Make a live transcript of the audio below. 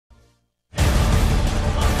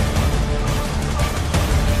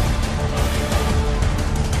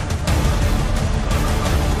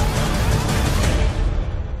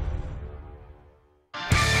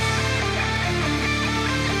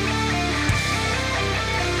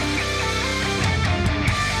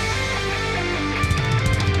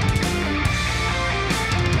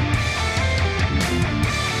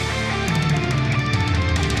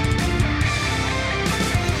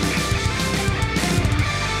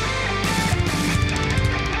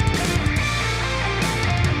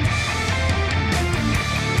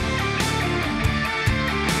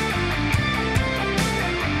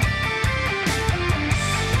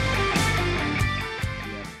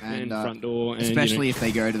Especially if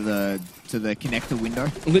they go to the connector window.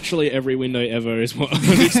 Literally every window ever is what I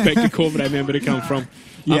would expect a Corvidae member to come from.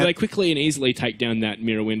 Yep. They quickly and easily take down that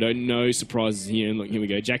mirror window. No surprises here. And look, here we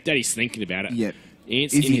go. Jack Daddy's thinking about it. Yep.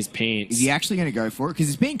 Ants in his pants. Is he actually going to go for it? Because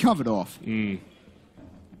it's being covered off.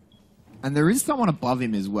 And there is someone above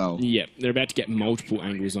him as well. Yep, they're about to get multiple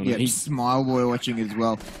angles on him. He's Smile Boy watching as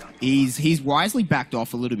well. He's wisely backed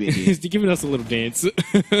off a little bit here. He's giving us a little dance.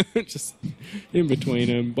 Just in between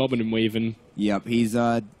them, bobbing and weaving. Yep, he's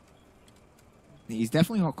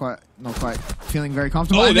definitely not quite feeling very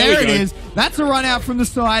comfortable. Oh, and there it is. That's a run out from the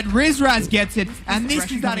side. Rizraz gets it, and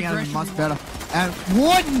this is that aggression much better. And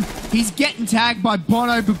Warden, he's getting tagged by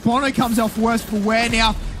Bono, but Bono comes off worse for wear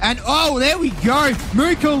now. And oh, there we go.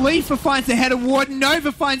 Mooka Leafer finds the head of Warden.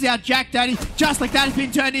 Nova finds out Jack Daddy. Just like that, it's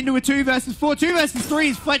been turned into a 2 versus 4. 2 versus 3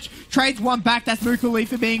 as Fletch trades one back. That's Mooka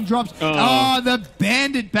Leafer being dropped. Oh, the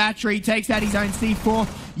Bandit battery takes out his own C4.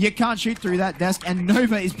 You can't shoot through that desk, and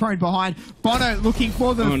Nova is prone behind. Bono looking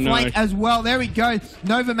for the flank as well. There we go.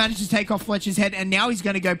 Nova manages to take off Fletcher's head, and now he's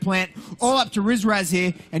going to go plant all up to Rizraz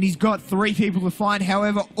here, and he's got 3 people to find.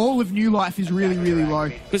 However, all of New Life is really, really low.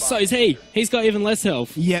 But so is he. He's got even less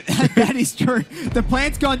health. Yeah, that is true. The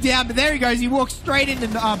plant's gone down, but there he goes. He walks straight into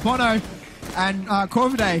Bono, and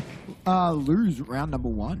Corvidae lose round number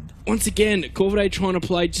 1. Once again, Corvidae trying to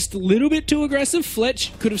play just a little bit too aggressive.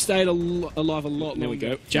 Fletch could have stayed alive a lot longer. There we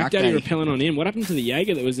go. Jack Daddy repelling on in. What happened to the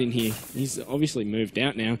Jaeger that was in here? He's obviously moved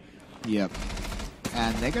out now. Yep.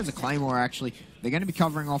 And there goes a Claymore, actually. They're going to be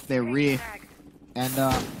covering off their rear. And,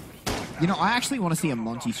 you know, I actually want to see a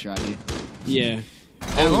Monty strat here. Yeah.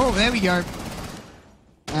 Oh, there we go.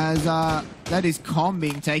 As that is Com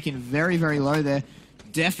being taken very, very low there.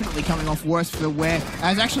 Definitely coming off worse for wear.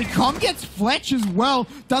 As actually Com gets Fletch as well.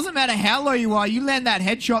 Doesn't matter how low you are, you land that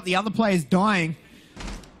headshot, the other player's dying.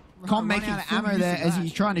 Com making out of ammo there as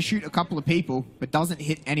he's trying to shoot a couple of people, but doesn't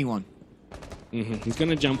hit anyone. He's going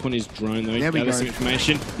to jump on his drone though, there we gather go. some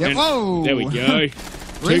information. Yep. Whoa! There we go. 2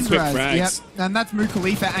 quick frags. Yep, and that's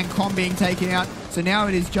Mukhalifa and Com being taken out. So now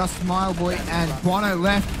it is just Smile Boy and Bono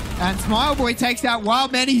left. And Smile Boy takes out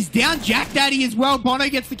Wildman. He's down Jack Daddy as well. Bono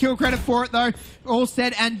gets the kill credit for it though. All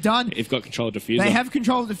said and done. They've got control of Diffuser. They have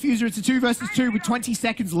control of the Diffuser. It's a 2 versus 2 with 20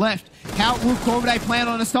 seconds left. How will Corvidae plan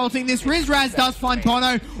on assaulting this? Rizraz does find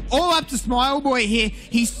Bono. All up to Smile Boy here.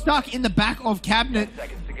 He's stuck in the back of Cabinet.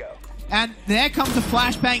 And there comes a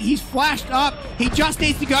flashbang. He's flashed up. He just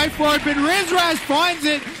needs to go for it, but Rizraz finds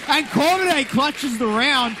it, and Corvidae clutches the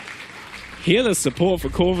round. Hear the support for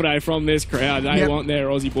Corvidae from this crowd. They want their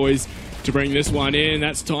Aussie boys to bring this one in.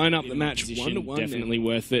 That's tying up the match 1-1. Definitely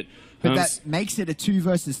worth it. But that makes it a 2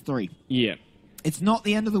 versus 3. Yeah. It's not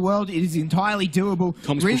the end of the world. It is entirely doable.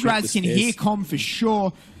 Rizraz can hear Com for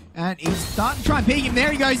sure. And he's starting to try and peek him.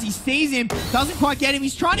 There he goes. He sees him. Doesn't quite get him.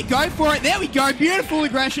 He's trying to go for it. There we go. Beautiful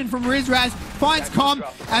aggression from Rizraz. Finds Com.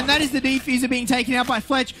 And that is the defuser being taken out by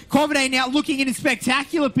Fletch. Corvidae now looking in a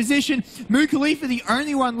spectacular position. Mukhalifa, the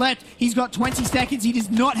only one left. He's got 20 seconds. He does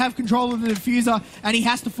not have control of the defuser. And he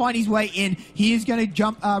has to find his way in. He is going to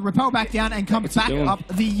jump, rappel back down and come back up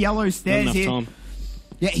the yellow stairs here. Time.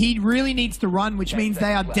 Yeah, he really needs to run, which means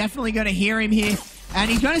they are definitely going to hear him here. And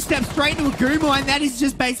he's going to step straight into a Guma, and that is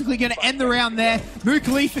just basically going to end the round there.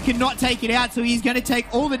 Mukhalifa cannot take it out, so he's going to take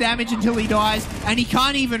all the damage until he dies, and he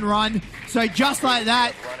can't even run. So just like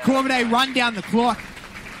that, Corvidae run down the clock.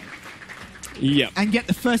 Yep. And get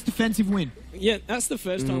the first defensive win. Yeah, that's the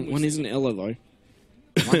first time. One isn't Ella, though.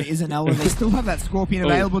 One isn't Ella. They still have that Scorpion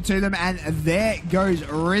available to them, and there goes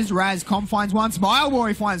Rizraz. Com finds one. Smile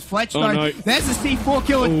Boy finds Fletch, though. No. There's a C4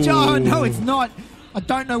 killer. Oh, no, it's not. I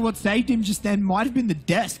don't know what saved him just then. Might have been the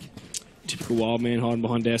desk. Typical wild man hiding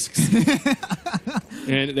behind desks.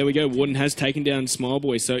 And there we go. Warden has taken down Smile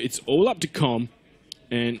Boy. So it's all up to Com.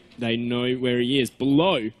 And they know where he is.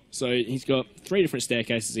 Below. So he's got 3 different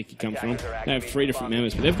staircases he could come from. They have 3 different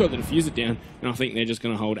members. But they've got the diffuser down. And I think they're just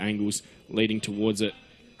going to hold angles leading towards it.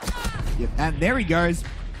 Yep. And there he goes.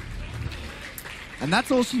 And that's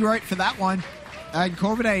all she wrote for that one. And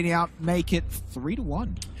Corvidae now make it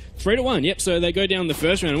 3-1. 3-1, yep, so they go down the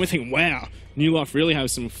first round, and we're thinking, wow, New Life really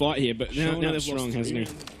has some fight here, but now they've strong, hasn't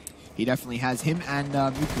he? He definitely has. Him and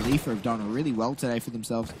Mukhalifa have done really well today for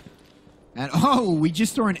themselves. And, oh, we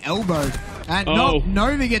just saw an elbow. And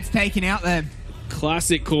Nova gets taken out there.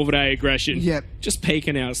 Classic Corvidae aggression. Yep. Just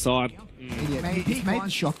peeking outside. Yeah, it's made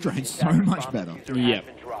the shock drone so much better. Yep.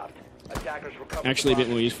 Actually a bit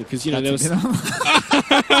more useful, because, you know, there was...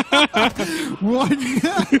 What?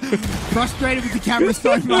 Frustrated with the camera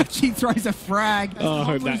so much, he throws a frag. Oh, I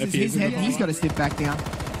hope that appears. His head, he's got to sit back down.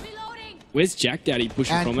 Where's Jack Daddy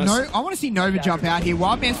pushing And from us? I want to see Nova jump out here.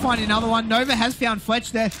 Wildman's finding another one. Nova has found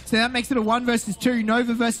Fletch there, so that makes it a 1 versus 2.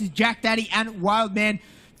 Nova versus Jack Daddy and Wildman.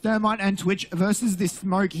 Thermite and Twitch versus this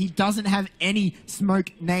smoke. He doesn't have any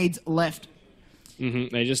smoke nades left.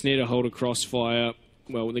 They just need to hold a crossfire.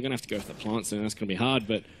 Well, they're going to have to go for the plants, and that's going to be hard,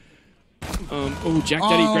 but... oh, Jack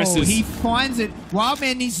Daddy presses. He finds it.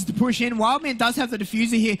 Wildman needs to push in. Wildman does have the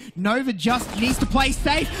diffuser here. Nova just needs to play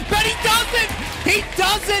safe, but he doesn't! He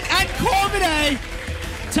doesn't! And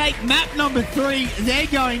Corvidae take map number 3. They're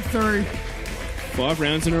going through. 5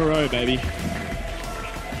 rounds in a row, baby.